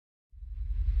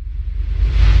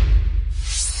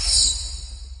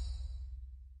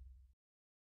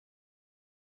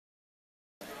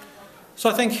So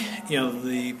I think,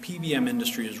 the PBM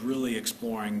industry is really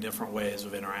exploring different ways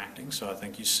of interacting. So I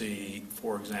think you see,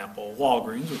 for example,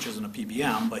 Walgreens, which isn't a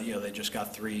PBM, but they just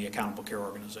got 3 accountable care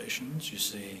organizations. You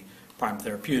see Prime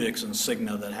Therapeutics and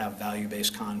Cigna that have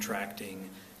value-based contracting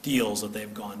deals that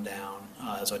they've gone down.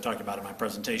 As I talked about in my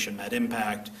presentation,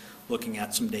 MedImpact, looking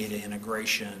at some data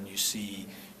integration. You see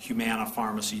Humana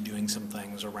Pharmacy doing some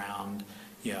things around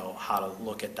how to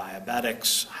look at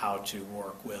diabetics, how to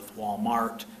work with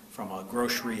Walmart from a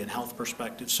grocery and health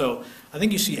perspective. So I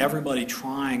think you see everybody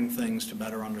trying things to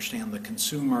better understand the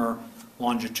consumer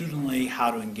longitudinally,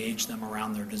 how to engage them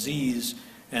around their disease,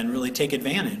 and really take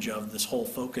advantage of this whole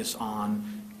focus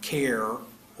on care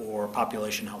or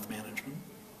population health management.